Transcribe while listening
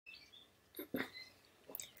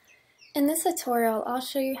In this tutorial, I'll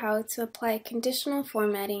show you how to apply conditional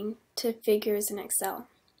formatting to figures in Excel.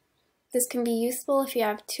 This can be useful if you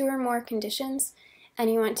have 2 or more conditions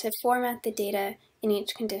and you want to format the data in each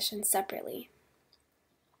condition separately.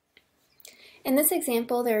 In this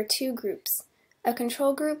example, there are 2 groups, a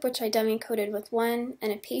control group which I dummy-coded with 1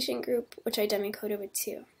 and a patient group which I dummy-coded with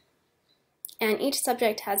 2. And each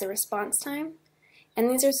subject has a response time, and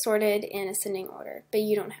these are sorted in ascending order, but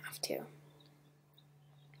you don't have to.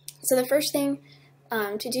 So the first thing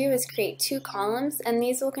to do is create 2 columns, and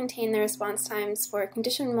these will contain the response times for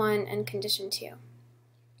condition 1 and condition 2.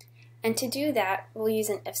 And to do that, we'll use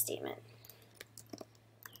an if statement.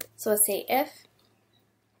 So let's say if,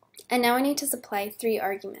 and now I need to supply 3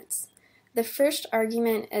 arguments. The first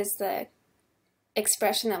argument is the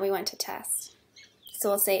expression that we want to test. So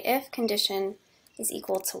we'll say if condition is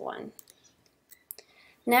equal to 1.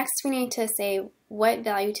 Next, we need to say what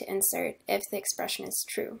value to insert if the expression is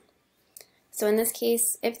true. So in this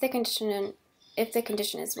case, if the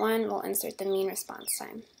condition is 1, we'll insert the mean response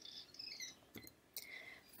time.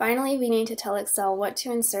 Finally, we need to tell Excel what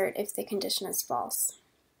to insert if the condition is false.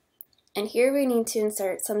 And here we need to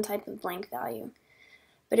insert some type of blank value.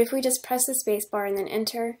 But if we just press the space bar and then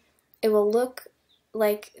enter, it will look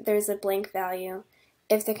like there's a blank value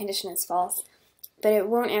if the condition is false, but it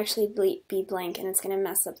won't actually be blank, and it's going to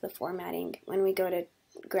mess up the formatting when we go to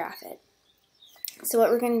graph it. So what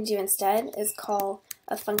we're going to do instead is call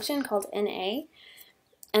a function called NA,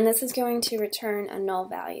 and this is going to return a null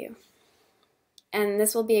value. And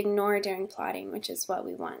this will be ignored during plotting, which is what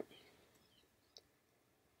we want.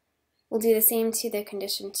 We'll do the same to the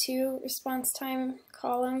condition 2 response time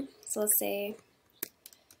column. So let's say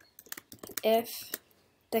if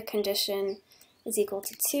the condition is equal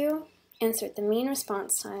to 2, insert the mean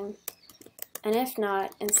response time, and if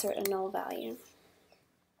not, insert a null value.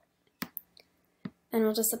 And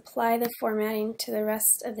we'll just apply the formatting to the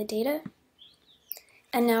rest of the data.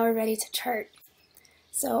 And now we're ready to chart.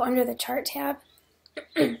 So under the Chart tab,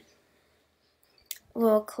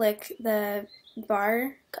 we'll click the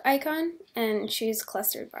bar icon and choose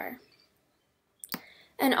Clustered Bar.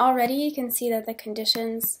 And already you can see that the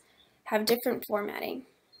conditions have different formatting.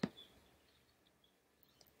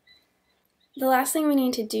 The last thing we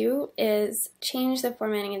need to do is change the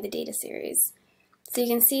formatting of the data series. So you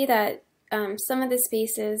can see that some of the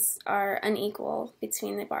spaces are unequal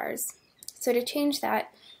between the bars. So to change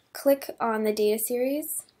that, click on the data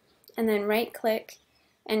series and then right-click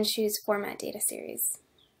and choose Format Data Series.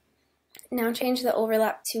 Now change the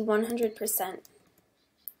overlap to 100%.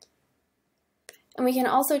 And we can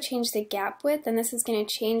also change the gap width, and this is going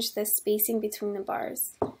to change the spacing between the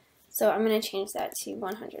bars. So I'm going to change that to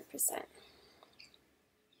 100%.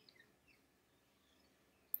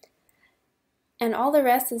 And all the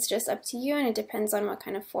rest is just up to you, and it depends on what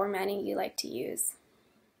kind of formatting you like to use.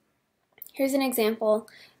 Here's an example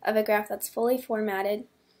of a graph that's fully formatted,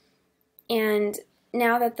 and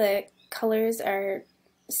now that the colors are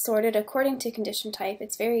sorted according to condition type,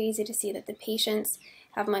 it's very easy to see that the patients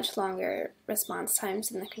have much longer response times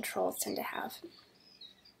than the controls tend to have.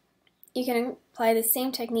 You can apply the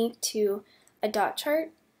same technique to a dot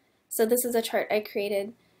chart. So this is a chart I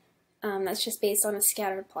created that's just based on a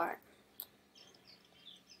scatter plot.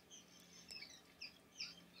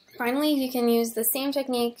 Finally, you can use the same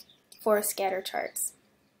technique for scatter charts.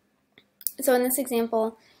 So in this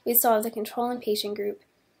example, we still have the control and patient group,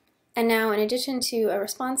 and now in addition to a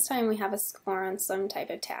response time, we have a score on some type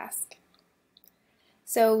of task.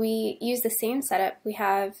 So we use the same setup. We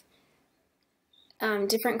have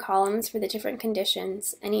different columns for the different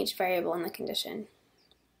conditions and each variable in the condition.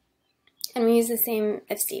 And we use the same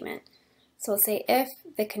if statement. So we'll say if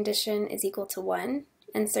the condition is equal to 1,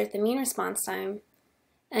 insert the mean response time,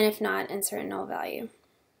 and if not, insert a null value.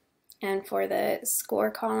 And for the score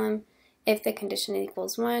column, if the condition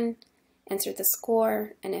equals 1, insert the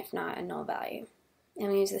score, and if not, a null value.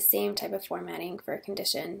 And we use the same type of formatting for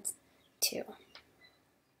conditions 2.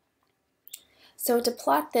 So to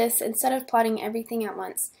plot this, instead of plotting everything at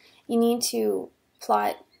once, you need to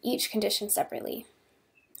plot each condition separately.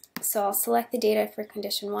 So I'll select the data for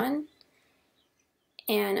condition 1,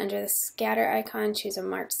 and under the scatter icon, choose a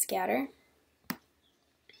marked scatter.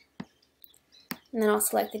 And then I'll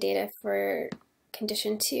select the data for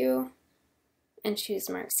condition 2 and choose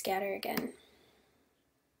marked scatter again.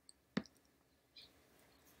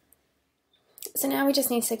 So now we just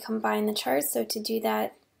need to combine the charts. So to do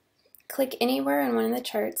that, click anywhere on one of the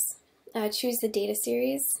charts, choose the data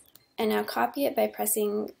series, and now copy it by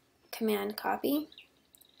pressing Command Copy.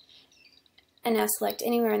 And now select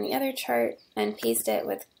anywhere on the other chart and paste it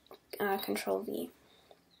with Control V.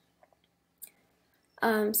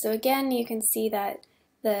 So again, you can see that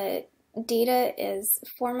the data is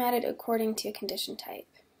formatted according to a condition type.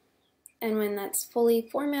 And when that's fully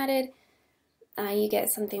formatted, you get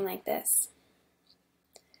something like this,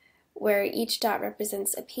 where each dot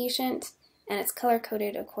represents a patient and it's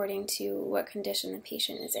color-coded according to what condition the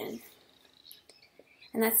patient is in.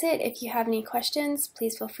 And that's it. If you have any questions,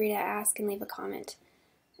 please feel free to ask and leave a comment.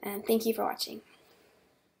 And thank you for watching.